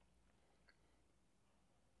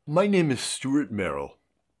My name is Stuart Merrill,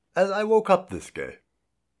 and I woke up this day.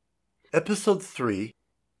 Episode 3,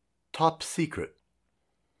 Top Secret.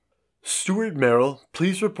 Stuart Merrill,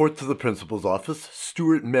 please report to the principal's office.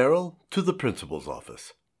 Stuart Merrill, to the principal's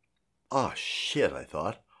office. Ah, shit, I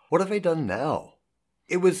thought. What have I done now?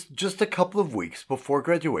 It was just a couple of weeks before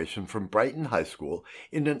graduation from Brighton High School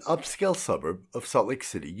in an upscale suburb of Salt Lake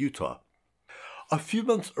City, Utah. A few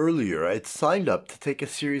months earlier, I had signed up to take a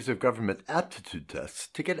series of government aptitude tests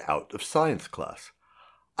to get out of science class.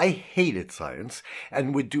 I hated science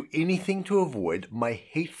and would do anything to avoid my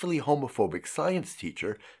hatefully homophobic science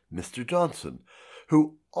teacher, Mr. Johnson,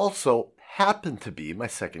 who also happened to be my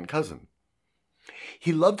second cousin.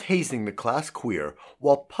 He loved hazing the class queer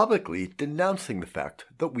while publicly denouncing the fact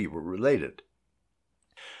that we were related.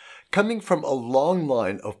 Coming from a long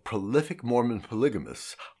line of prolific Mormon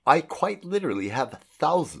polygamists, I quite literally have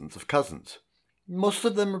thousands of cousins. Most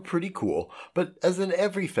of them are pretty cool, but as in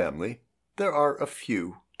every family, there are a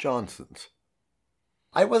few Johnsons.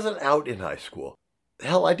 I wasn't out in high school.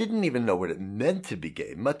 Hell, I didn't even know what it meant to be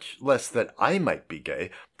gay, much less that I might be gay,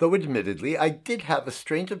 though admittedly I did have a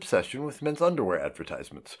strange obsession with men's underwear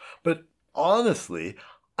advertisements. But honestly,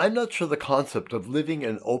 I'm not sure the concept of living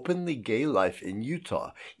an openly gay life in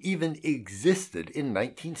Utah even existed in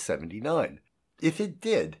 1979. If it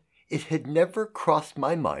did, it had never crossed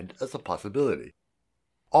my mind as a possibility.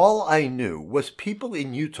 All I knew was people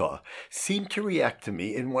in Utah seemed to react to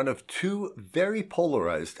me in one of two very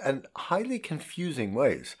polarized and highly confusing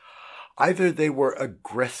ways. Either they were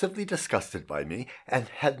aggressively disgusted by me and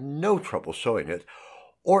had no trouble showing it,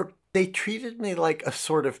 or they treated me like a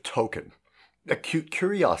sort of token, a cute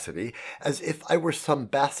curiosity, as if I were some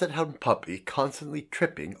basset hound puppy constantly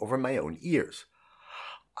tripping over my own ears.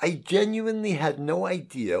 I genuinely had no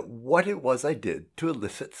idea what it was I did to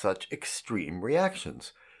elicit such extreme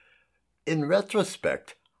reactions. In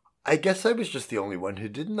retrospect, I guess I was just the only one who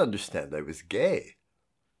didn't understand I was gay.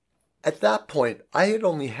 At that point, I had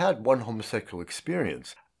only had one homosexual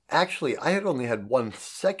experience. Actually, I had only had one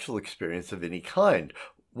sexual experience of any kind,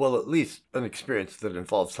 well, at least an experience that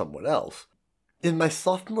involved someone else. In my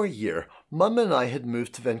sophomore year, Mum and I had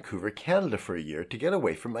moved to Vancouver, Canada for a year to get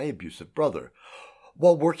away from my abusive brother.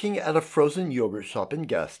 While working at a frozen yogurt shop in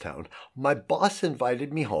Gastown, my boss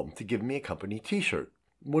invited me home to give me a company t-shirt.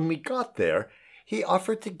 When we got there, he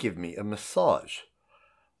offered to give me a massage.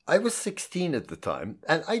 I was 16 at the time,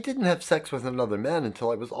 and I didn't have sex with another man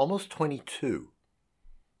until I was almost 22.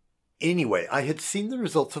 Anyway, I had seen the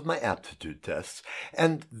results of my aptitude tests,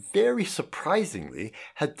 and very surprisingly,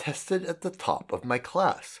 had tested at the top of my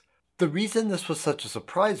class. The reason this was such a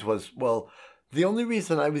surprise was, well, the only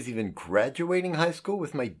reason I was even graduating high school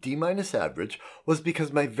with my D- average was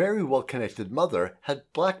because my very well-connected mother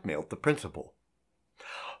had blackmailed the principal.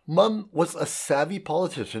 Mum was a savvy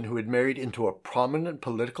politician who had married into a prominent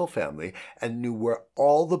political family and knew where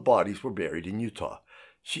all the bodies were buried in Utah.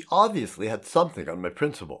 She obviously had something on my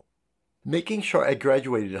principal. Making sure I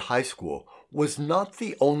graduated high school was not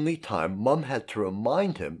the only time Mum had to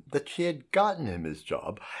remind him that she had gotten him his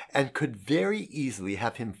job and could very easily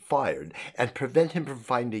have him fired and prevent him from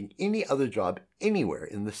finding any other job anywhere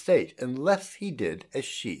in the state unless he did as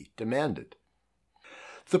she demanded.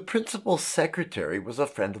 The principal's secretary was a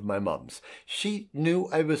friend of my mum's. She knew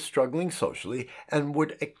I was struggling socially and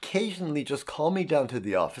would occasionally just call me down to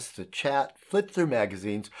the office to chat, flip through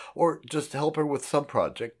magazines, or just help her with some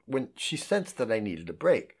project when she sensed that I needed a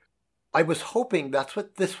break. I was hoping that's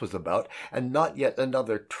what this was about and not yet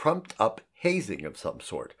another trumped-up hazing of some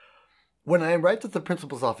sort. When I arrived at the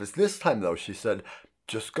principal's office this time, though, she said,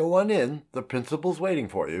 "Just go on in. The principal's waiting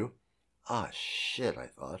for you." Ah, shit, I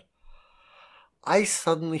thought. I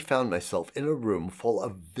suddenly found myself in a room full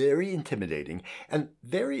of very intimidating and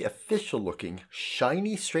very official-looking,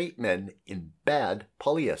 shiny straight men in bad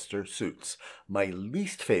polyester suits, my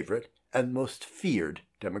least favorite and most feared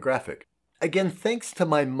demographic. Again, thanks to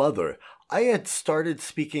my mother, I had started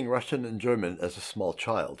speaking Russian and German as a small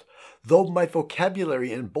child. Though my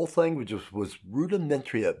vocabulary in both languages was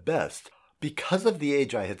rudimentary at best, because of the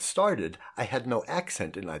age I had started, I had no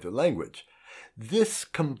accent in either language. This,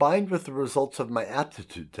 combined with the results of my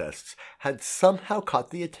aptitude tests, had somehow caught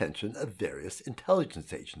the attention of various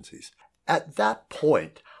intelligence agencies. At that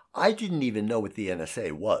point, I didn't even know what the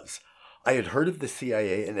NSA was. I had heard of the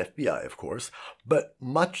CIA and FBI, of course, but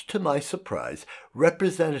much to my surprise,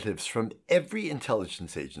 representatives from every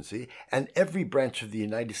intelligence agency and every branch of the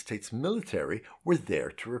United States military were there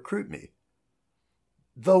to recruit me.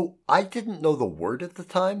 Though I didn't know the word at the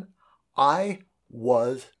time, I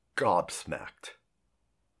was gobsmacked.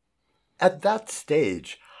 At that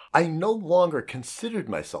stage, I no longer considered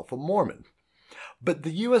myself a Mormon. But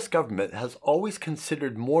the U.S. government has always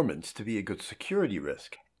considered Mormons to be a good security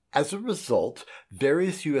risk. As a result,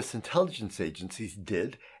 various U.S. intelligence agencies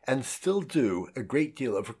did and still do a great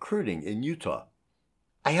deal of recruiting in Utah.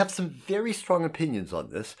 I have some very strong opinions on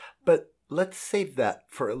this, but let's save that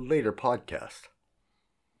for a later podcast.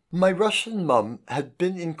 My Russian mum had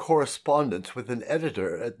been in correspondence with an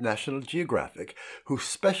editor at National Geographic who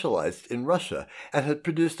specialized in Russia and had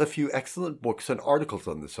produced a few excellent books and articles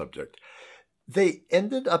on the subject. They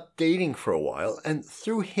ended up dating for a while, and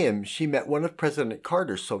through him she met one of President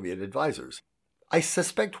Carter's Soviet advisors. I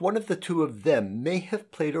suspect one of the two of them may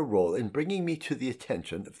have played a role in bringing me to the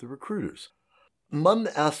attention of the recruiters. Mum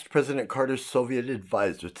asked President Carter's Soviet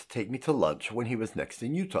advisor to take me to lunch when he was next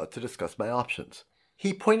in Utah to discuss my options.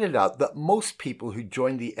 He pointed out that most people who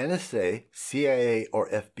joined the NSA, CIA, or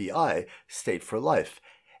FBI stayed for life,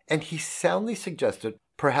 and he soundly suggested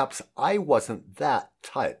perhaps I wasn't that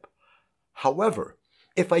type. However,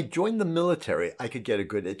 if I joined the military, I could get a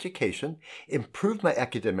good education, improve my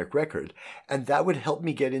academic record, and that would help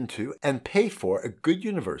me get into and pay for a good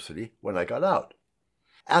university when I got out.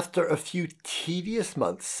 After a few tedious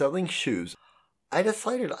months selling shoes, I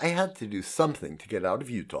decided I had to do something to get out of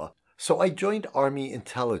Utah, so I joined Army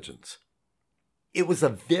Intelligence. It was a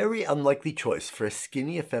very unlikely choice for a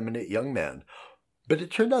skinny, effeminate young man, but it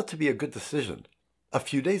turned out to be a good decision. A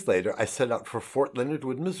few days later, I set out for Fort Leonard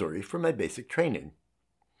Wood, Missouri for my basic training.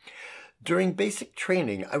 During basic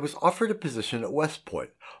training, I was offered a position at West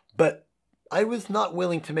Point, but I was not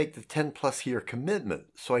willing to make the 10-plus year commitment,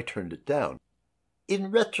 so I turned it down. In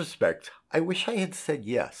retrospect, I wish I had said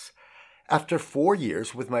yes. After 4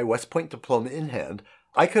 years with my West Point diploma in hand,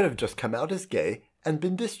 I could have just come out as gay and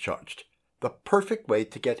been discharged. The perfect way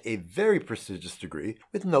to get a very prestigious degree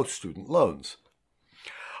with no student loans.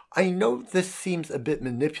 I know this seems a bit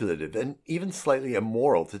manipulative and even slightly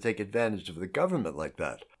immoral to take advantage of the government like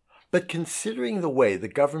that, but considering the way the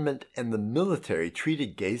government and the military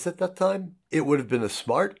treated gays at that time, it would have been a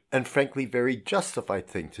smart and frankly very justified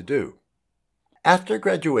thing to do. After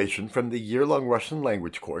graduation from the year-long Russian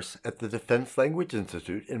language course at the Defense Language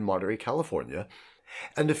Institute in Monterey, California,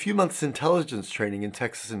 and a few months' intelligence training in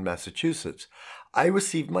Texas and Massachusetts, I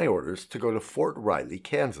received my orders to go to Fort Riley,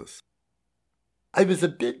 Kansas. I was a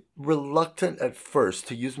bit reluctant at first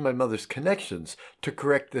to use my mother's connections to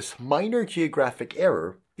correct this minor geographic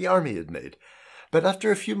error the Army had made, but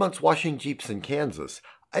after a few months washing Jeeps in Kansas,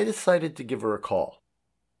 I decided to give her a call.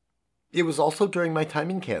 It was also during my time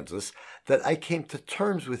in Kansas that I came to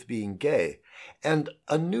terms with being gay, and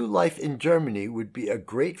a new life in Germany would be a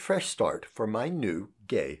great fresh start for my new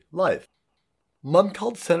gay life. Mum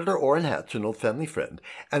called Senator Orrin Hatch, an old family friend,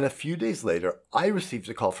 and a few days later I received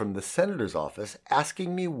a call from the senator's office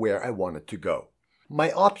asking me where I wanted to go.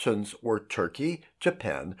 My options were Turkey,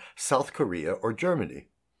 Japan, South Korea, or Germany.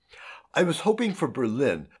 I was hoping for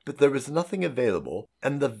Berlin, but there was nothing available,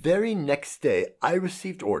 and the very next day I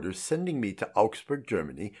received orders sending me to Augsburg,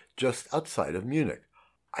 Germany, just outside of Munich.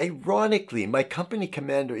 Ironically, my company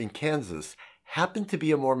commander in Kansas happened to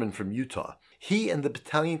be a Mormon from Utah. He and the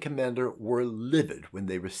battalion commander were livid when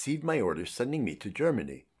they received my orders sending me to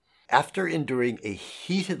Germany. After enduring a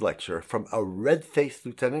heated lecture from a red-faced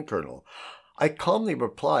lieutenant colonel, I calmly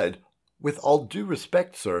replied, "With all due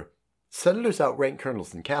respect, sir, senators outrank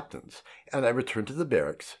colonels and captains," and I returned to the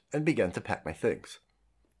barracks and began to pack my things.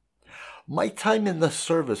 My time in the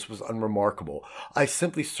service was unremarkable. I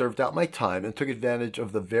simply served out my time and took advantage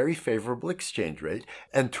of the very favorable exchange rate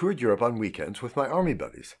and toured Europe on weekends with my army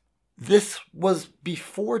buddies. This was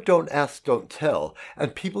before Don't Ask, Don't Tell,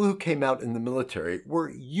 and people who came out in the military were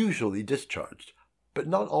usually discharged, but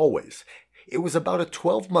not always. It was about a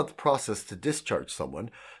 12-month process to discharge someone,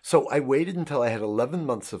 so I waited until I had 11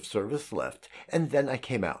 months of service left, and then I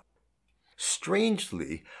came out.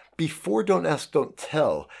 Strangely, before Don't Ask, Don't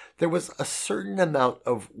Tell, there was a certain amount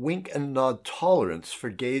of wink and nod tolerance for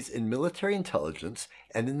gays in military intelligence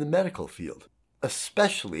and in the medical field,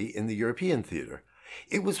 especially in the European theater.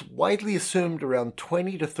 It was widely assumed around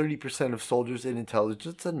 20 to 30% of soldiers in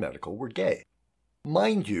intelligence and medical were gay.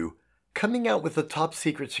 Mind you, coming out with a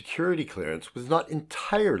top-secret security clearance was not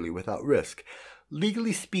entirely without risk.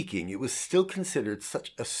 Legally speaking, it was still considered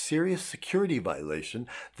such a serious security violation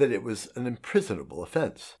that it was an imprisonable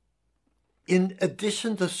offense. In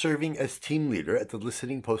addition to serving as team leader at the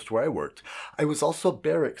listening post where I worked, I was also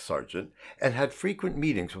barracks sergeant and had frequent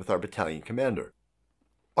meetings with our battalion commander.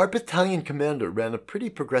 Our battalion commander ran a pretty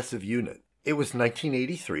progressive unit. It was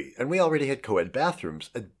 1983, and we already had co-ed bathrooms,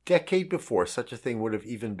 a decade before such a thing would have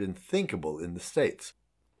even been thinkable in the States.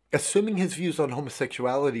 Assuming his views on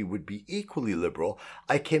homosexuality would be equally liberal,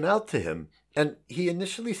 I came out to him and he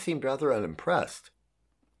initially seemed rather unimpressed.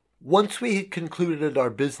 Once we had concluded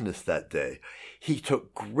our business that day, he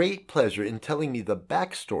took great pleasure in telling me the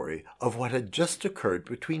backstory of what had just occurred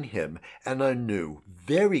between him and our new,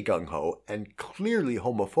 very gung-ho and clearly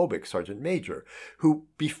homophobic Sergeant Major, who,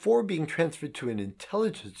 before being transferred to an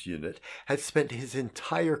intelligence unit, had spent his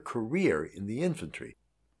entire career in the infantry.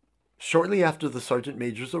 Shortly after the Sergeant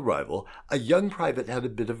Major's arrival, a young private had a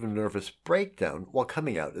bit of a nervous breakdown while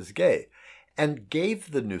coming out as gay, and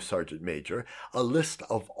gave the new Sergeant Major a list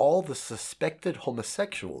of all the suspected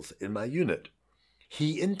homosexuals in my unit.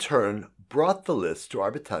 He, in turn, brought the list to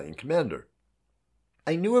our battalion commander.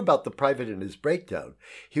 I knew about the private and his breakdown.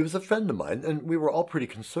 He was a friend of mine, and we were all pretty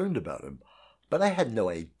concerned about him, but I had no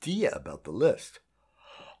idea about the list.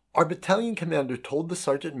 Our battalion commander told the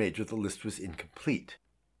Sergeant Major the list was incomplete.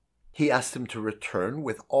 He asked him to return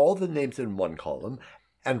with all the names in one column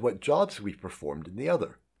and what jobs we performed in the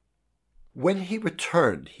other. When he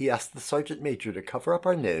returned, he asked the Sergeant Major to cover up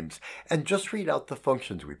our names and just read out the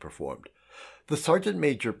functions we performed. The Sergeant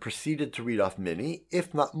Major proceeded to read off many,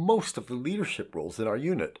 if not most, of the leadership roles in our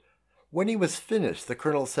unit. When he was finished, the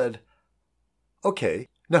colonel said, "Okay,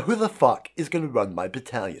 now who the fuck is going to run my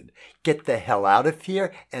battalion? Get the hell out of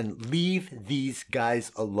here and leave these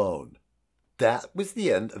guys alone." That was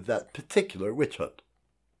the end of that particular witch hunt.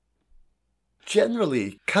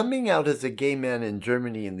 Generally, coming out as a gay man in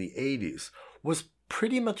Germany in the 80s was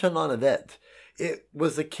pretty much a non-event. It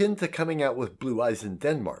was akin to coming out with blue eyes in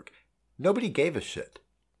Denmark. Nobody gave a shit.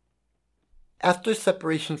 After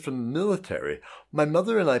separation from the military, my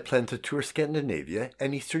mother and I planned to tour Scandinavia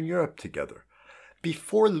and Eastern Europe together.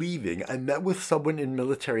 Before leaving, I met with someone in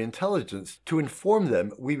military intelligence to inform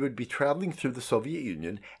them we would be traveling through the Soviet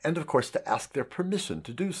Union and, of course, to ask their permission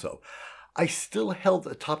to do so. I still held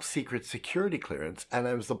a top-secret security clearance, and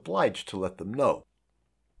I was obliged to let them know.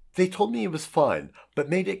 They told me it was fine, but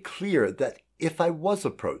made it clear that if I was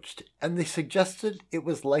approached, and they suggested it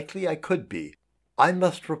was likely I could be, I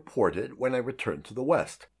must report it when I returned to the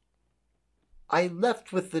West. I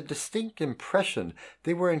left with the distinct impression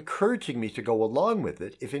they were encouraging me to go along with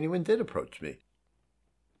it if anyone did approach me.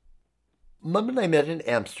 Mum and I met in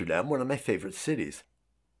Amsterdam, one of my favorite cities.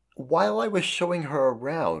 While I was showing her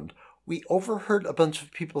around, we overheard a bunch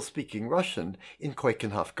of people speaking Russian in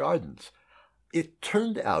Keukenhof Gardens. It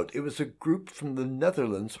turned out it was a group from the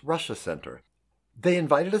Netherlands Russia Center. They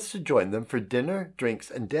invited us to join them for dinner, drinks,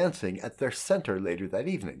 and dancing at their center later that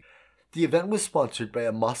evening. The event was sponsored by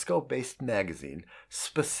a Moscow-based magazine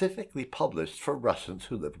specifically published for Russians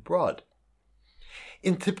who live abroad.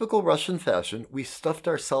 In typical Russian fashion, we stuffed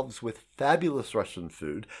ourselves with fabulous Russian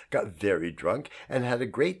food, got very drunk, and had a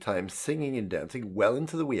great time singing and dancing well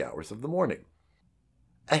into the wee hours of the morning.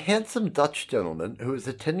 A handsome Dutch gentleman who was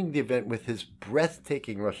attending the event with his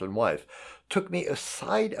breathtaking Russian wife took me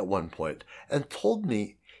aside at one point and told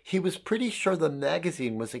me he was pretty sure the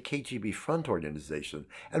magazine was a KGB front organization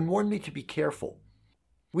and warned me to be careful.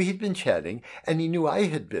 We had been chatting, and he knew I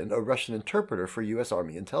had been a Russian interpreter for U.S.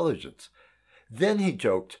 Army intelligence. Then he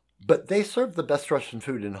joked, "But they serve the best Russian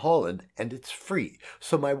food in Holland, and it's free,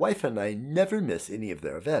 so my wife and I never miss any of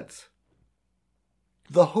their events."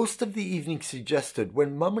 The host of the evening suggested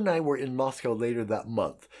when Mum and I were in Moscow later that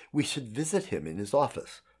month, we should visit him in his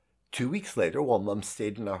office. 2 weeks later, while Mum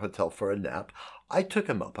stayed in our hotel for a nap, I took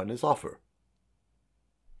him up on his offer.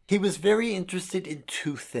 He was very interested in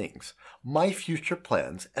two things: my future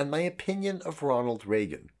plans and my opinion of Ronald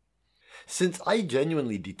Reagan. Since I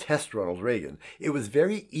genuinely detest Ronald Reagan, it was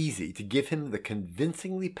very easy to give him the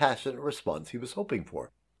convincingly passionate response he was hoping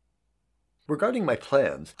for. Regarding my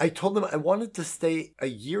plans, I told him I wanted to stay a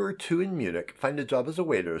year or two in Munich, find a job as a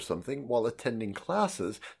waiter or something, while attending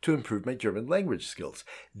classes to improve my German language skills.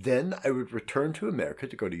 Then I would return to America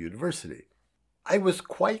to go to university. I was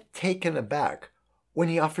quite taken aback when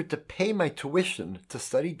he offered to pay my tuition to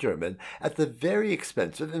study German at the very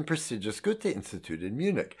expensive and prestigious Goethe Institute in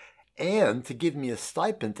Munich, and to give me a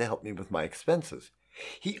stipend to help me with my expenses.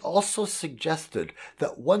 He also suggested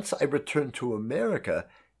that once I returned to America,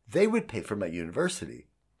 they would pay for my university.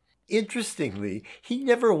 Interestingly, he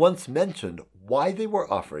never once mentioned why they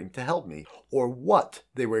were offering to help me or what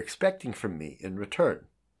they were expecting from me in return.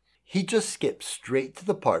 He just skipped straight to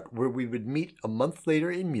the part where we would meet a month later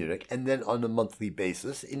in Munich and then on a monthly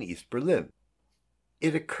basis in East Berlin.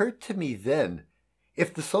 It occurred to me then,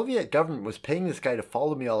 if the Soviet government was paying this guy to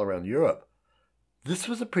follow me all around Europe, this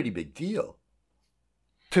was a pretty big deal.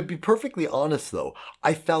 To be perfectly honest, though,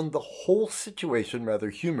 I found the whole situation rather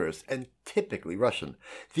humorous and typically Russian.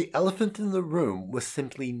 The elephant in the room was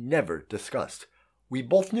simply never discussed. We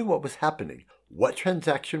both knew what was happening, what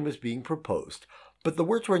transaction was being proposed, but the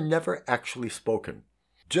words were never actually spoken.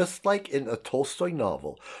 Just like in a Tolstoy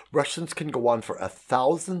novel, Russians can go on for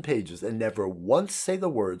 1,000 pages and never once say the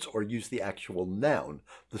words or use the actual noun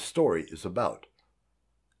the story is about.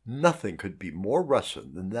 Nothing could be more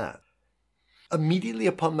Russian than that. Immediately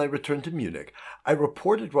upon my return to Munich, I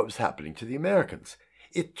reported what was happening to the Americans.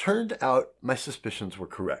 It turned out my suspicions were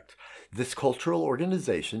correct. This cultural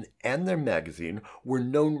organization and their magazine were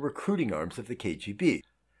known recruiting arms of the KGB.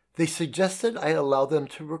 They suggested I allow them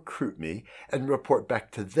to recruit me and report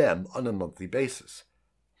back to them on a monthly basis.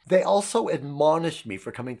 They also admonished me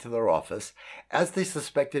for coming to their office, as they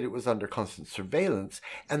suspected it was under constant surveillance,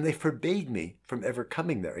 and they forbade me from ever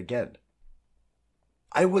coming there again.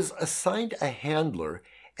 I was assigned a handler,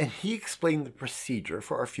 and he explained the procedure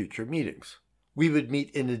for our future meetings. We would meet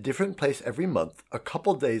in a different place every month, a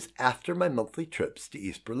couple days after my monthly trips to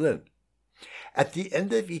East Berlin. At the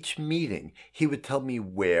end of each meeting, he would tell me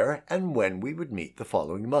where and when we would meet the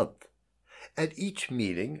following month. At each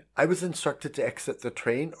meeting, I was instructed to exit the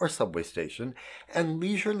train or subway station and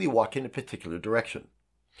leisurely walk in a particular direction.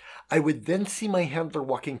 I would then see my handler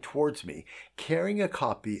walking towards me, carrying a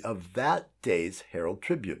copy of that day's Herald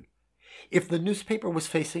Tribune. If the newspaper was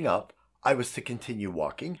facing up, I was to continue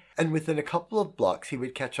walking, and within a couple of blocks he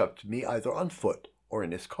would catch up to me either on foot or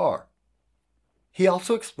in his car. He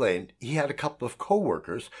also explained he had a couple of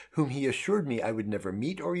co-workers whom he assured me I would never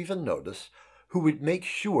meet or even notice, who would make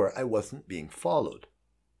sure I wasn't being followed.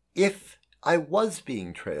 If I was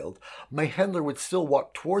being trailed, my handler would still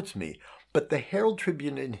walk towards me, but the Herald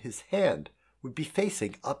Tribune in his hand would be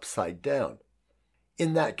facing upside down.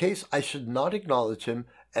 In that case, I should not acknowledge him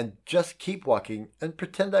and just keep walking and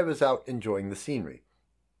pretend I was out enjoying the scenery.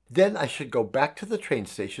 Then I should go back to the train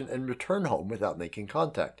station and return home without making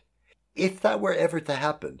contact. If that were ever to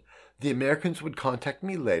happen, the Americans would contact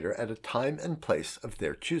me later at a time and place of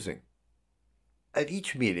their choosing. At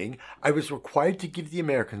each meeting, I was required to give the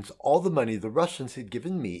Americans all the money the Russians had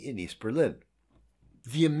given me in East Berlin.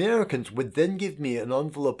 The Americans would then give me an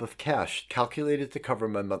envelope of cash calculated to cover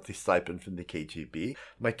my monthly stipend from the KGB,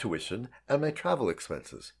 my tuition, and my travel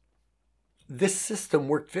expenses. This system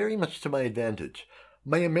worked very much to my advantage.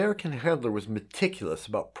 My American handler was meticulous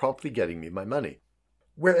about promptly getting me my money,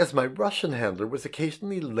 whereas my Russian handler was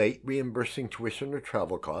occasionally late reimbursing tuition or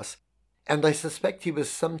travel costs, and I suspect he was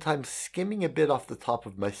sometimes skimming a bit off the top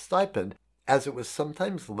of my stipend, as it was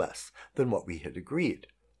sometimes less than what we had agreed.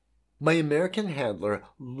 My American handler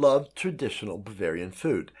loved traditional Bavarian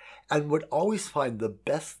food and would always find the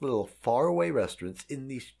best little faraway restaurants in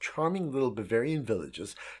these charming little Bavarian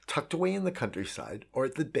villages tucked away in the countryside or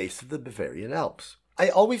at the base of the Bavarian Alps. I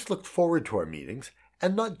always looked forward to our meetings,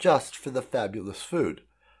 and not just for the fabulous food.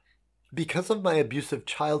 Because of my abusive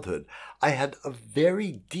childhood, I had a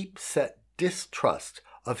very deep-set distrust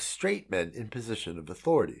of straight men in position of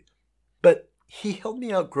authority. But he helped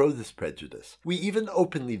me outgrow this prejudice. We even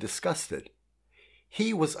openly discussed it.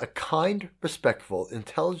 He was a kind, respectful,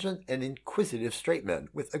 intelligent, and inquisitive straight man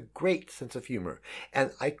with a great sense of humor,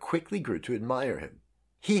 and I quickly grew to admire him.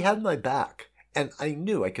 He had my back, and I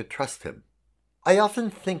knew I could trust him. I often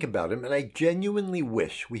think about him, and I genuinely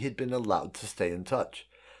wish we had been allowed to stay in touch.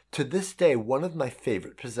 To this day, one of my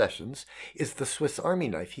favorite possessions is the Swiss Army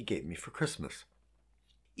knife he gave me for Christmas.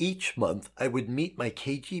 Each month, I would meet my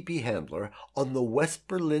KGB handler on the West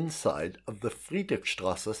Berlin side of the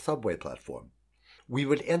Friedrichstrasse subway platform. We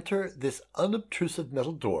would enter this unobtrusive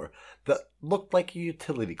metal door that looked like a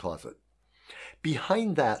utility closet.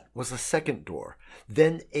 Behind that was a second door,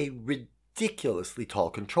 then a ridiculously tall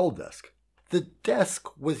control desk. The desk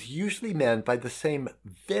was usually manned by the same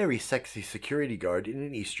very sexy security guard in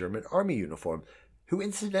an East German army uniform, who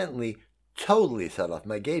incidentally totally set off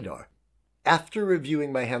my gaydar. After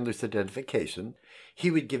reviewing my handler's identification, he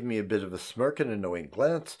would give me a bit of a smirk and a knowing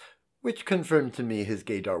glance, which confirmed to me his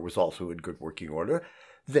gaydar was also in good working order.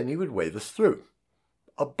 Then he would wave us through.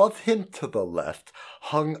 Above him to the left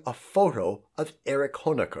hung a photo of Erich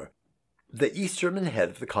Honecker, the East German head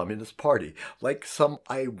of the Communist Party, like some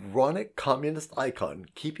ironic communist icon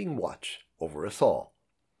keeping watch over us all.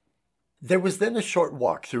 There was then a short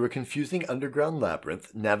walk through a confusing underground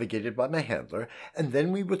labyrinth navigated by my handler, and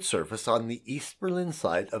then we would surface on the East Berlin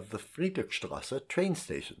side of the Friedrichstrasse train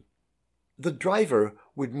station. The driver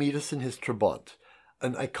would meet us in his Trabant,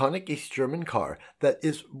 an iconic East German car that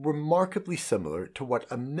is remarkably similar to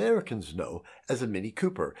what Americans know as a Mini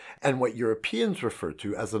Cooper and what Europeans refer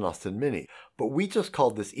to as an Austin Mini, but we just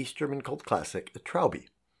called this East German cult classic a Traube.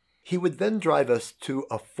 He would then drive us to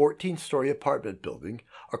a 14-story apartment building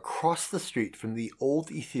across the street from the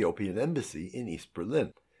old Ethiopian embassy in East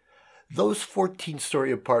Berlin. Those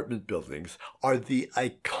 14-story apartment buildings are the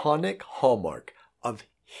iconic hallmark of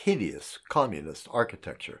hideous communist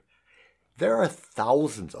architecture. There are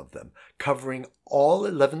thousands of them, covering all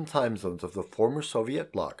 11 time zones of the former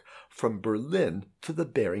Soviet bloc, from Berlin to the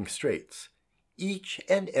Bering Straits, each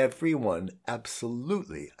and every one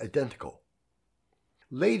absolutely identical.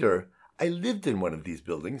 Later, I lived in one of these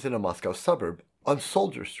buildings in a Moscow suburb on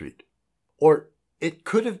Soldier Street. Or it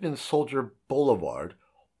could have been Soldier Boulevard,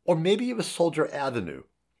 or maybe it was Soldier Avenue.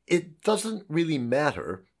 It doesn't really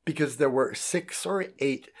matter because there were 6 or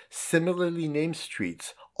 8 similarly named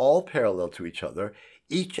streets all parallel to each other,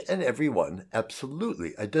 each and every one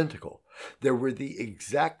absolutely identical. There were the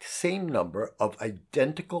exact same number of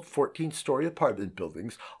identical 14-story apartment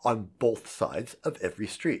buildings on both sides of every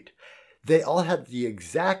street. They all had the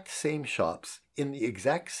exact same shops in the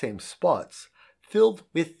exact same spots, filled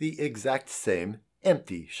with the exact same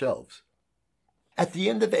empty shelves. At the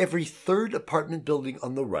end of every third apartment building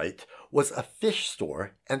on the right was a fish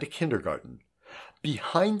store and a kindergarten.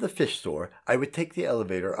 Behind the fish store, I would take the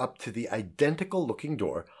elevator up to the identical-looking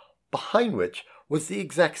door, behind which was the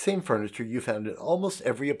exact same furniture you found in almost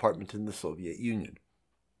every apartment in the Soviet Union.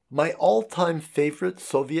 My all-time favorite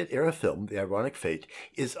Soviet-era film, The Ironic Fate,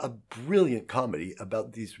 is a brilliant comedy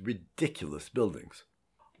about these ridiculous buildings.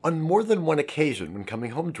 On more than one occasion, when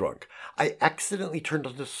coming home drunk, I accidentally turned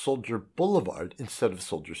onto Soldier Boulevard instead of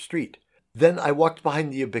Soldier Street. Then I walked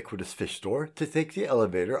behind the ubiquitous fish store to take the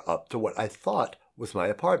elevator up to what I thought was my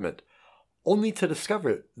apartment, only to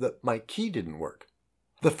discover that my key didn't work.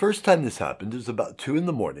 The first time this happened was about 2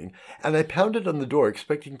 a.m, and I pounded on the door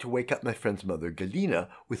expecting to wake up my friend's mother, Galina,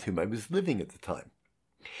 with whom I was living at the time.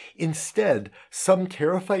 Instead, some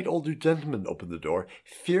terrified older gentleman opened the door,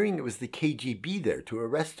 fearing it was the KGB there to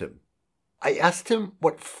arrest him. I asked him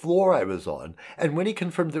what floor I was on, and when he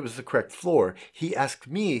confirmed it was the correct floor, he asked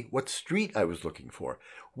me what street I was looking for.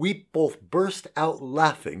 We both burst out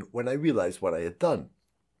laughing when I realized what I had done.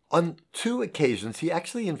 On 2 occasions, he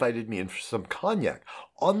actually invited me in for some cognac,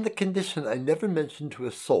 on the condition I never mentioned to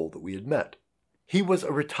a soul that we had met. He was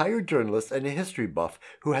a retired journalist and a history buff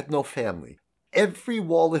who had no family. Every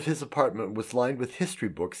wall of his apartment was lined with history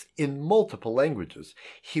books in multiple languages.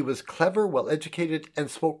 He was clever, well-educated, and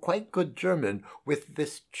spoke quite good German with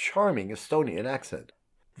this charming Estonian accent.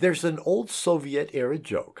 There's an old Soviet-era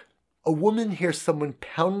joke. A woman hears someone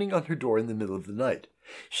pounding on her door in the middle of the night.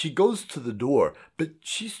 She goes to the door, but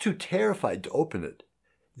she's too terrified to open it.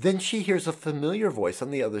 Then she hears a familiar voice on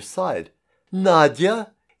the other side.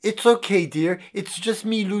 "Nadia? It's okay, dear. It's just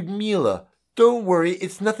me, Ludmila. Don't worry,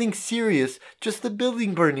 it's nothing serious, just the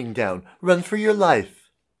building burning down. Run for your life."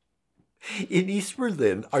 In East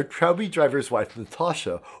Berlin, our Traube driver's wife,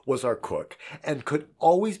 Natasha, was our cook and could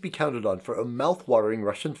always be counted on for a mouth-watering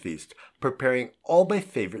Russian feast, preparing all my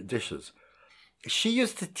favorite dishes. She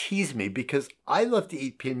used to tease me because I loved to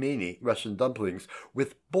eat pelmeni, Russian dumplings,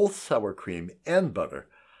 with both sour cream and butter.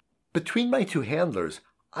 Between my 2 handlers,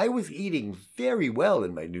 I was eating very well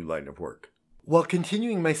in my new line of work. While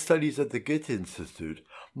continuing my studies at the Goethe Institute,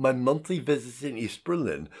 my monthly visits in East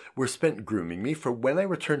Berlin were spent grooming me for when I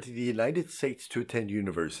returned to the United States to attend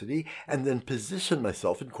university and then position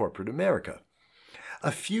myself in corporate America.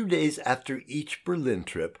 A few days after each Berlin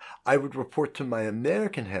trip, I would report to my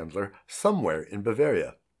American handler somewhere in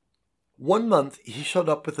Bavaria. One month, he showed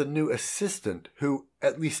up with a new assistant who,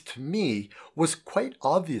 at least to me, was quite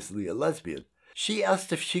obviously a lesbian. She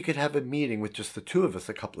asked if she could have a meeting with just the 2 of us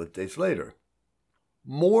a couple of days later.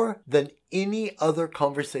 More than any other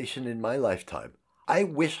conversation in my lifetime, I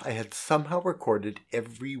wish I had somehow recorded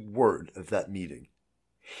every word of that meeting.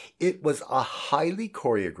 It was a highly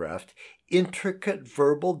choreographed, intricate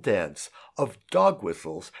verbal dance of dog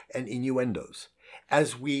whistles and innuendos,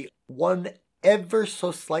 as we, one ever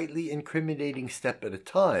so slightly incriminating step at a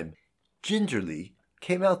time, gingerly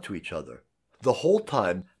came out to each other, the whole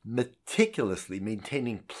time meticulously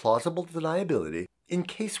maintaining plausible deniability in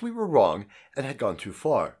case we were wrong and had gone too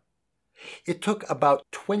far. It took about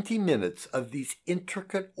 20 minutes of these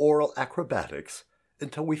intricate oral acrobatics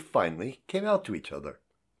until we finally came out to each other.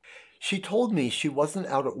 She told me she wasn't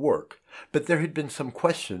out at work, but there had been some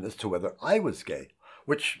question as to whether I was gay,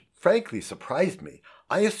 which frankly surprised me.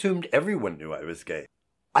 I assumed everyone knew I was gay.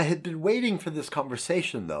 I had been waiting for this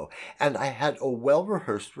conversation, though, and I had a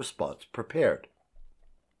well-rehearsed response prepared.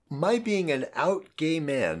 My being an out gay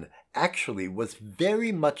man actually was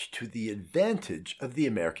very much to the advantage of the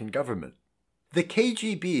American government. The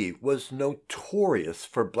KGB was notorious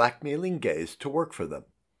for blackmailing gays to work for them.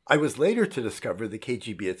 I was later to discover the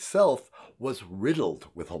KGB itself was riddled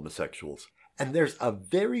with homosexuals, and there's a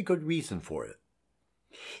very good reason for it.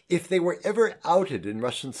 If they were ever outed in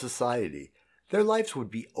Russian society, their lives would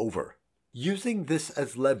be over. Using this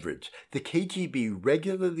as leverage, the KGB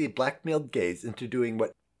regularly blackmailed gays into doing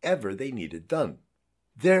whatever they needed done.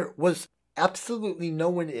 There was absolutely no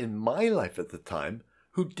one in my life at the time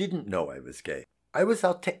who didn't know I was gay. I was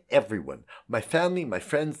out to everyone, my family, my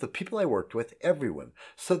friends, the people I worked with, everyone,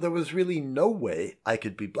 so there was really no way I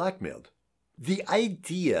could be blackmailed. The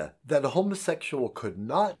idea that a homosexual could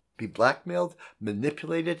not be blackmailed,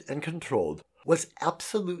 manipulated, and controlled was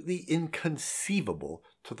absolutely inconceivable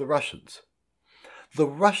to the Russians. The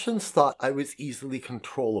Russians thought I was easily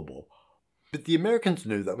controllable, but the Americans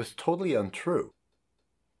knew that was totally untrue.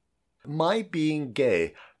 My being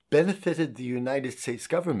gay benefited the United States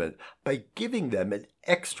government by giving them an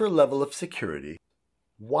extra level of security,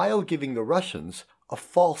 while giving the Russians a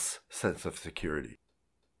false sense of security.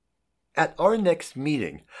 At our next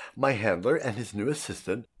meeting, my handler and his new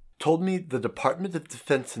assistant told me the Department of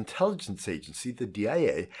Defense Intelligence Agency, the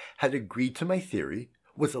DIA, had agreed to my theory,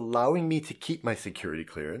 was allowing me to keep my security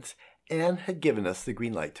clearance, and had given us the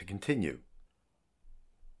green light to continue.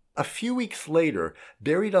 A few weeks later,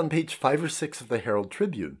 buried on page 5 or 6 of the Herald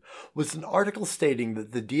Tribune, was an article stating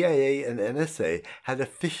that the DIA and NSA had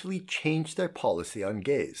officially changed their policy on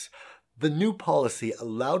gays. The new policy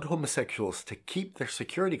allowed homosexuals to keep their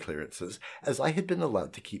security clearances, as I had been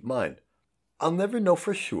allowed to keep mine. I'll never know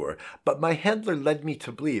for sure, but my handler led me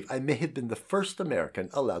to believe I may have been the first American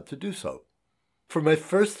allowed to do so. For my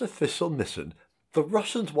first official mission, the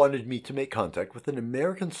Russians wanted me to make contact with an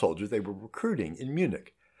American soldier they were recruiting in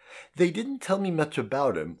Munich. They didn't tell me much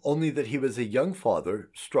about him, only that he was a young father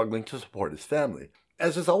struggling to support his family.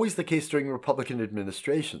 As is always the case during Republican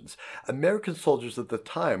administrations, American soldiers at the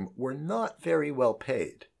time were not very well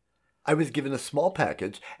paid. I was given a small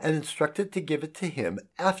package and instructed to give it to him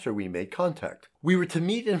after we made contact. We were to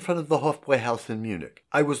meet in front of the Hofbräuhaus in Munich.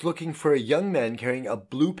 I was looking for a young man carrying a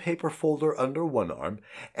blue paper folder under one arm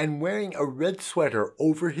and wearing a red sweater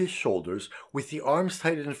over his shoulders with the arms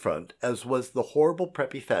tied in front, as was the horrible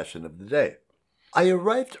preppy fashion of the day. I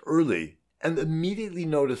arrived early and immediately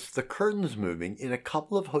noticed the curtains moving in a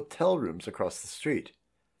couple of hotel rooms across the street.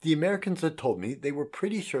 The Americans had told me they were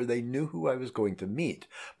pretty sure they knew who I was going to meet,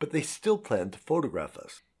 but they still planned to photograph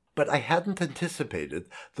us. But I hadn't anticipated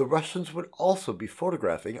the Russians would also be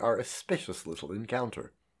photographing our auspicious little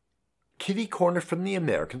encounter. Kitty corner from the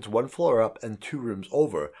Americans, 1 floor up and 2 rooms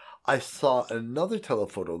over, I saw another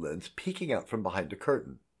telephoto lens peeking out from behind a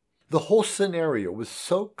curtain. The whole scenario was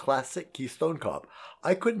so classic Keystone Cop,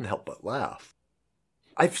 I couldn't help but laugh.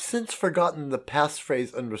 I've since forgotten the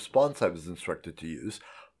passphrase and response I was instructed to use,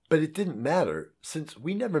 but it didn't matter, since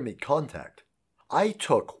we never made contact. I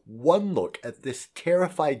took one look at this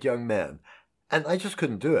terrified young man, and I just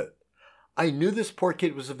couldn't do it. I knew this poor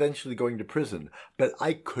kid was eventually going to prison, but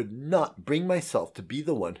I could not bring myself to be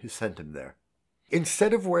the one who sent him there.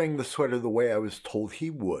 Instead of wearing the sweater the way I was told he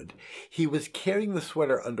would, he was carrying the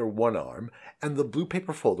sweater under one arm and the blue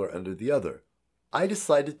paper folder under the other. I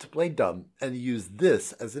decided to play dumb and use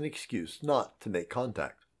this as an excuse not to make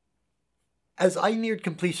contact. As I neared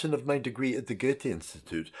completion of my degree at the Goethe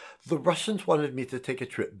Institute, the Russians wanted me to take a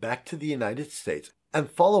trip back to the United States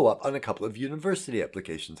and follow up on a couple of university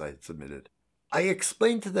applications I had submitted. I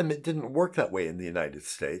explained to them it didn't work that way in the United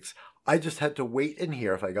States. I just had to wait and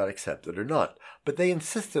hear if I got accepted or not, but they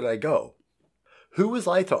insisted I go. Who was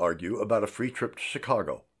I to argue about a free trip to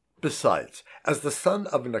Chicago? Besides, as the son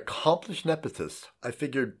of an accomplished nepotist, I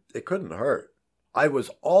figured it couldn't hurt. I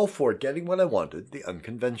was all for getting what I wanted the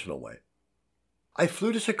unconventional way. I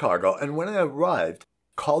flew to Chicago, and when I arrived,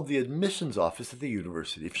 called the admissions office at the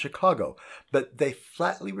University of Chicago, but they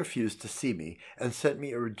flatly refused to see me and sent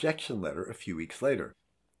me a rejection letter a few weeks later.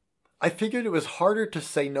 I figured it was harder to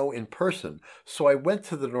say no in person, so I went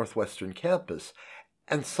to the Northwestern campus,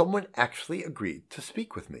 and someone actually agreed to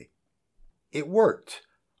speak with me. It worked.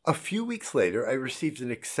 A few weeks later, I received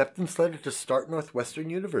an acceptance letter to start Northwestern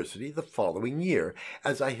University the following year,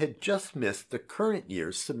 as I had just missed the current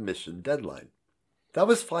year's submission deadline. That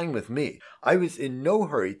was fine with me. I was in no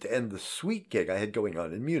hurry to end the sweet gig I had going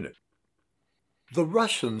on in Munich. The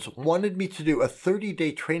Russians wanted me to do a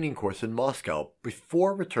 30-day training course in Moscow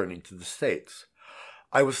before returning to the States.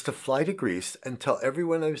 I was to fly to Greece and tell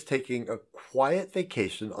everyone I was taking a quiet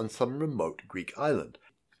vacation on some remote Greek island.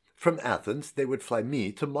 From Athens, they would fly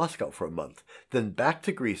me to Moscow for a month, then back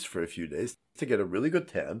to Greece for a few days to get a really good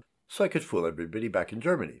tan so I could fool everybody back in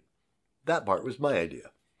Germany. That part was my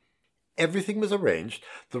idea. Everything was arranged.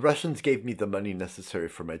 The Russians gave me the money necessary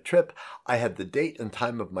for my trip. I had the date and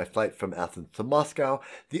time of my flight from Athens to Moscow.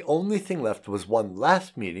 The only thing left was one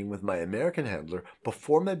last meeting with my American handler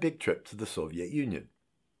before my big trip to the Soviet Union.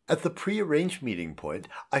 At the pre-arranged meeting point,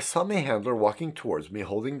 I saw my handler walking towards me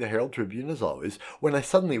holding the Herald Tribune as always, when I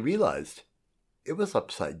suddenly realized it was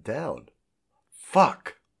upside down.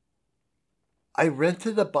 Fuck! I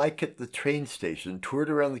rented a bike at the train station, toured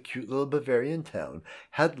around the cute little Bavarian town,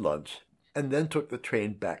 had lunch, and then took the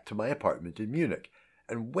train back to my apartment in Munich,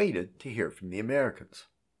 and waited to hear from the Americans.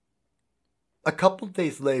 A couple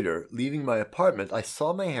days later, leaving my apartment, I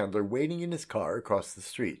saw my handler waiting in his car across the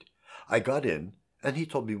street. I got in, and he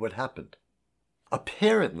told me what happened.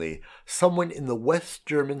 Apparently, someone in the West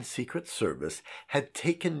German Secret Service had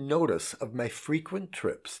taken notice of my frequent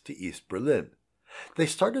trips to East Berlin. They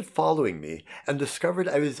started following me and discovered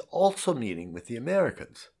I was also meeting with the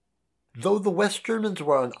Americans. Though the West Germans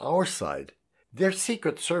were on our side, their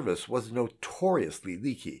Secret Service was notoriously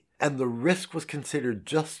leaky, and the risk was considered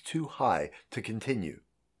just too high to continue.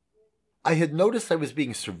 I had noticed I was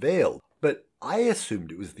being surveilled, but I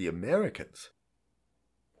assumed it was the Americans.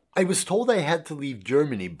 I was told I had to leave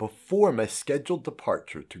Germany before my scheduled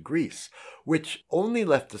departure to Greece, which only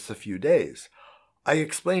left us a few days. I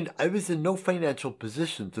explained I was in no financial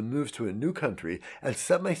position to move to a new country and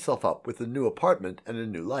set myself up with a new apartment and a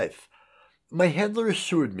new life. My handler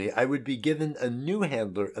assured me I would be given a new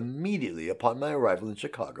handler immediately upon my arrival in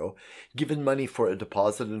Chicago, given money for a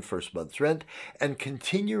deposit and first month's rent, and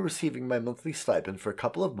continue receiving my monthly stipend for a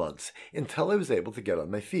couple of months until I was able to get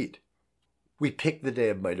on my feet. We picked the day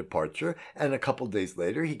of my departure, and a couple days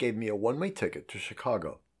later he gave me a one-way ticket to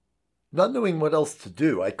Chicago. Not knowing what else to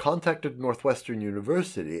do, I contacted Northwestern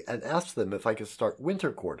University and asked them if I could start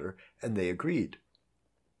winter quarter, and they agreed.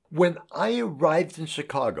 When I arrived in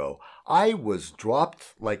Chicago, I was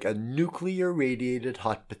dropped like a nuclear-radiated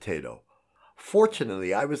hot potato.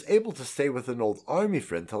 Fortunately, I was able to stay with an old army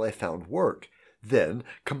friend till I found work. Then,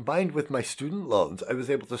 combined with my student loans, I was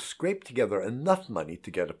able to scrape together enough money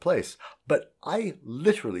to get a place. But I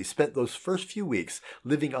literally spent those first few weeks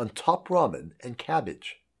living on top ramen and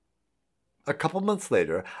cabbage. A couple months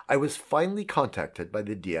later, I was finally contacted by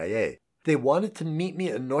the DIA. They wanted to meet me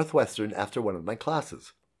at Northwestern after one of my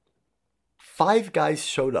classes. 5 guys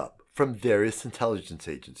showed up from various intelligence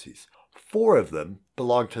agencies. 4 of them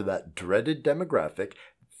belonged to that dreaded demographic,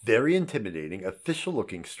 very intimidating,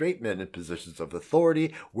 official-looking straight men in positions of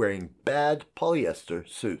authority wearing bad polyester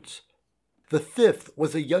suits. The 5th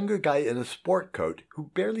was a younger guy in a sport coat who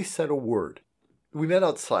barely said a word. We met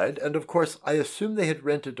outside, and of course I assumed they had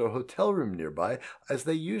rented a hotel room nearby, as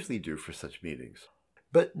they usually do for such meetings.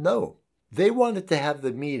 But no, they wanted to have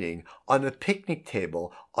the meeting on a picnic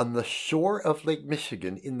table on the shore of Lake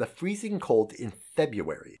Michigan in the freezing cold in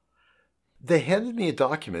February. They handed me a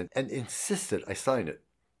document and insisted I sign it.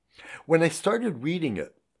 When I started reading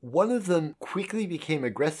it, one of them quickly became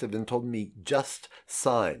aggressive and told me, "Just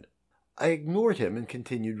sign." I ignored him and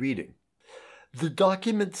continued reading. The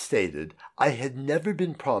document stated I had never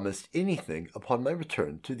been promised anything upon my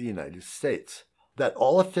return to the United States, that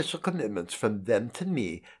all official commitments from them to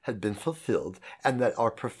me had been fulfilled, and that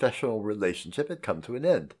our professional relationship had come to an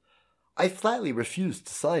end. I flatly refused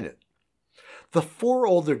to sign it. The 4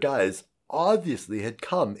 older guys obviously had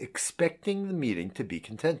come expecting the meeting to be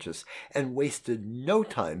contentious, and wasted no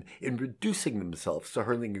time in reducing themselves to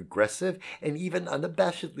hurling aggressive and even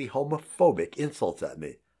unabashedly homophobic insults at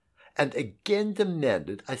me, and again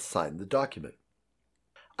demanded I sign the document.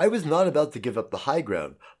 I was not about to give up the high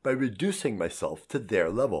ground by reducing myself to their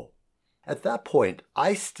level. At that point,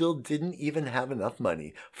 I still didn't even have enough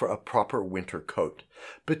money for a proper winter coat.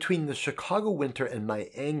 Between the Chicago winter and my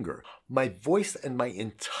anger, my voice and my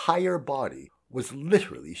entire body was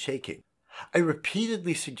literally shaking. I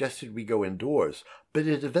repeatedly suggested we go indoors, but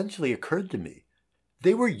it eventually occurred to me.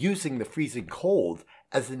 They were using the freezing cold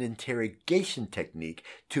as an interrogation technique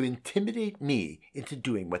to intimidate me into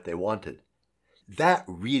doing what they wanted. That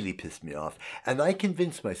really pissed me off, and I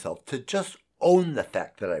convinced myself to just own the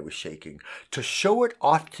fact that I was shaking, to show it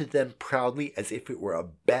off to them proudly as if it were a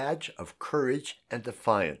badge of courage and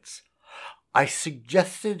defiance. I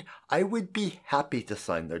suggested I would be happy to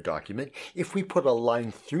sign their document if we put a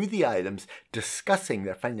line through the items discussing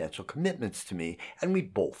their financial commitments to me, and we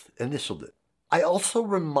both initialed it. I also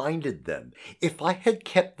reminded them if I had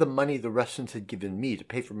kept the money the Russians had given me to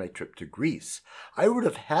pay for my trip to Greece, I would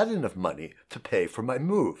have had enough money to pay for my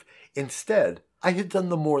move. Instead, I had done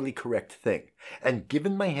the morally correct thing and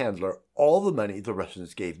given my handler all the money the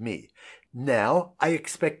Russians gave me. Now I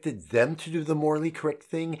expected them to do the morally correct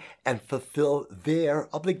thing and fulfill their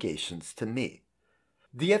obligations to me.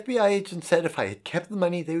 The FBI agent said if I had kept the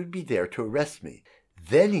money, they would be there to arrest me.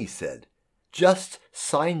 Then he said, "Just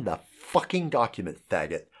sign the fucking document,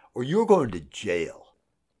 faggot, or you're going to jail."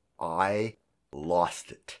 I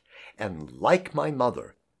lost it, and like my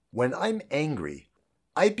mother, When I'm angry,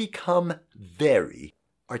 I become very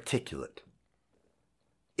articulate.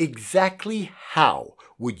 Exactly how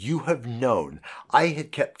would you have known I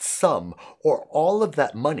had kept some or all of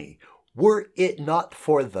that money were it not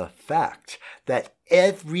for the fact that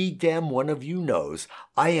every damn one of you knows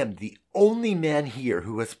I am the only man here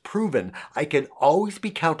who has proven I can always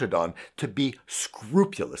be counted on to be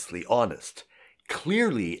scrupulously honest?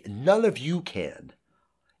 Clearly, none of you can.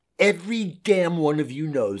 Every damn one of you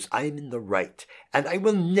knows I am in the right, and I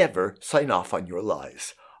will never sign off on your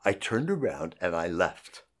lies. I turned around and I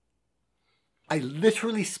left. I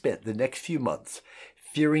literally spent the next few months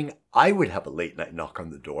fearing I would have a late-night knock on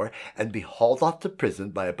the door and be hauled off to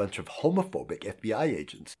prison by a bunch of homophobic FBI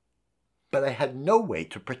agents. But I had no way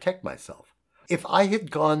to protect myself. If I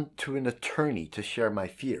had gone to an attorney to share my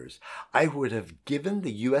fears, I would have given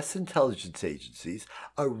the U.S. intelligence agencies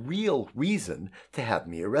a real reason to have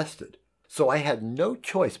me arrested. So I had no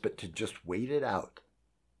choice but to just wait it out.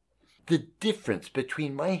 The difference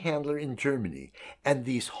between my handler in Germany and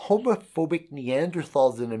these homophobic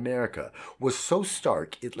Neanderthals in America was so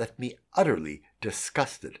stark it left me utterly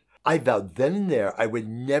disgusted. I vowed then and there I would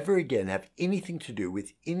never again have anything to do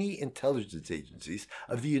with any intelligence agencies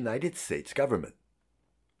of the United States government.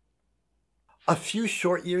 A few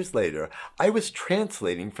short years later, I was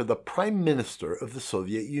translating for the Prime Minister of the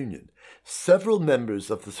Soviet Union, several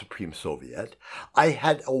members of the Supreme Soviet. I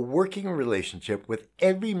had a working relationship with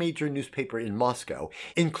every major newspaper in Moscow,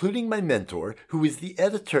 including my mentor, who was the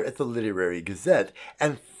editor at the Literary Gazette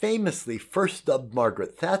and famously first dubbed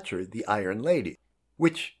Margaret Thatcher the Iron Lady,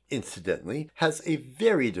 which, incidentally, has a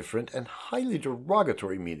very different and highly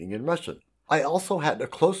derogatory meaning in Russian. I also had a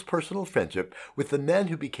close personal friendship with the man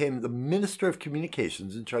who became the Minister of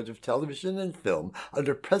Communications in charge of television and film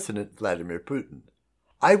under President Vladimir Putin.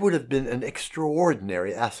 I would have been an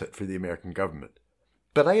extraordinary asset for the American government.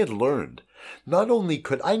 But I had learned, not only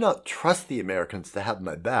could I not trust the Americans to have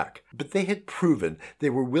my back, but they had proven they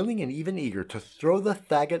were willing and even eager to throw the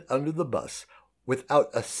faggot under the bus without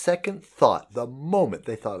a second thought the moment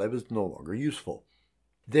they thought I was no longer useful.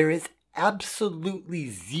 There is absolutely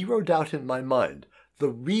zero doubt in my mind the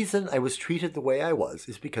reason I was treated the way I was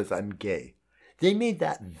is because I'm gay. They made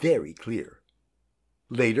that very clear.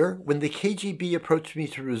 Later, when the KGB approached me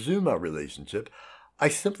to resume our relationship, I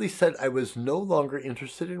simply said I was no longer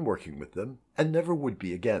interested in working with them and never would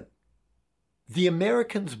be again. The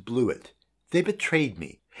Americans blew it. They betrayed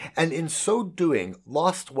me, and in so doing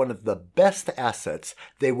lost one of the best assets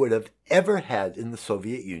they would have ever had in the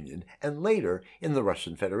Soviet Union and later in the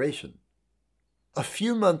Russian Federation. A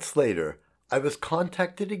few months later, I was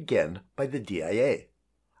contacted again by the DIA.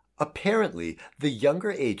 Apparently, the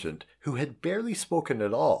younger agent, who had barely spoken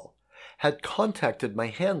at all, had contacted my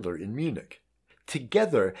handler in Munich.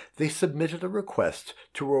 Together, they submitted a request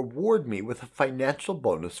to reward me with a financial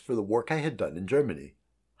bonus for the work I had done in Germany.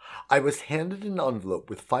 I was handed an envelope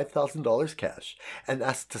with $5,000 cash and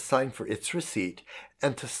asked to sign for its receipt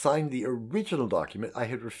and to sign the original document I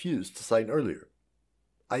had refused to sign earlier.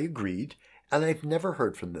 I agreed, and I've never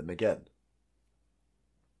heard from them again.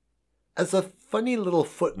 As a funny little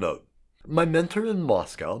footnote, my mentor in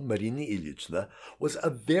Moscow, Marina Ilyich, was a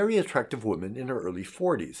very attractive woman in her early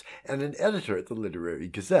 40s and an editor at the Literary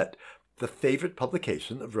Gazette, the favorite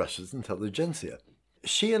publication of Russia's intelligentsia.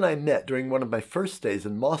 She and I met during one of my first days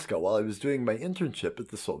in Moscow while I was doing my internship at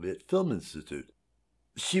the Soviet Film Institute.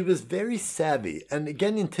 She was very savvy, and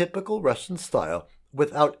again in typical Russian style,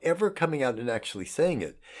 without ever coming out and actually saying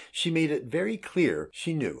it, she made it very clear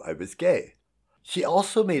she knew I was gay. She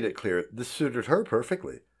also made it clear this suited her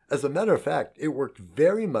perfectly. As a matter of fact, it worked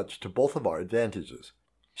very much to both of our advantages.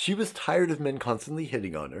 She was tired of men constantly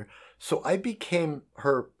hitting on her, so I became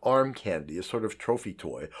her arm candy, a sort of trophy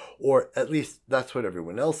toy, or at least that's what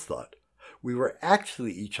everyone else thought. We were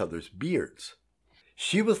actually each other's beards.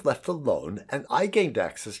 She was left alone, and I gained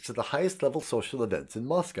access to the highest level social events in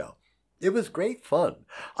Moscow. It was great fun.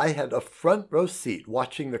 I had a front row seat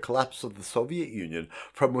watching the collapse of the Soviet Union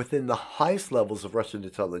from within the highest levels of Russian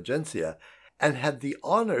intelligentsia, and had the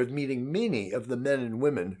honor of meeting many of the men and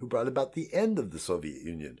women who brought about the end of the Soviet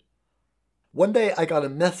Union. One day I got a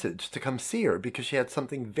message to come see her because she had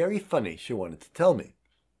something very funny she wanted to tell me.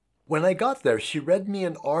 When I got there, she read me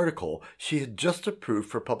an article she had just approved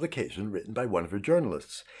for publication written by one of her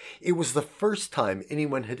journalists. It was the first time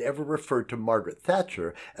anyone had ever referred to Margaret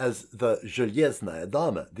Thatcher as the Железная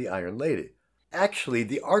Dama, the Iron Lady. Actually,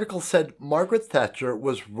 the article said Margaret Thatcher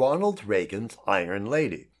was Ronald Reagan's Iron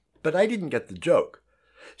Lady. But I didn't get the joke.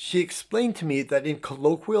 She explained to me that in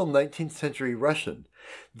colloquial 19th century Russian,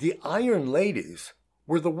 the Iron Ladies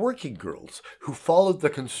were the working girls who followed the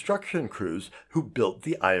construction crews who built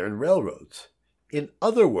the iron railroads. In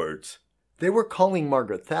other words, they were calling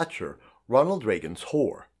Margaret Thatcher Ronald Reagan's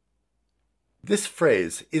whore. This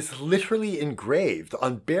phrase is literally engraved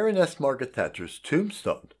on Baroness Margaret Thatcher's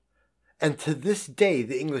tombstone, and to this day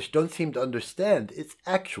the English don't seem to understand its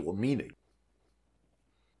actual meaning.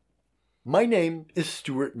 My name is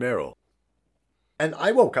Stuart Merrill, and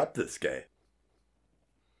I woke up this gay.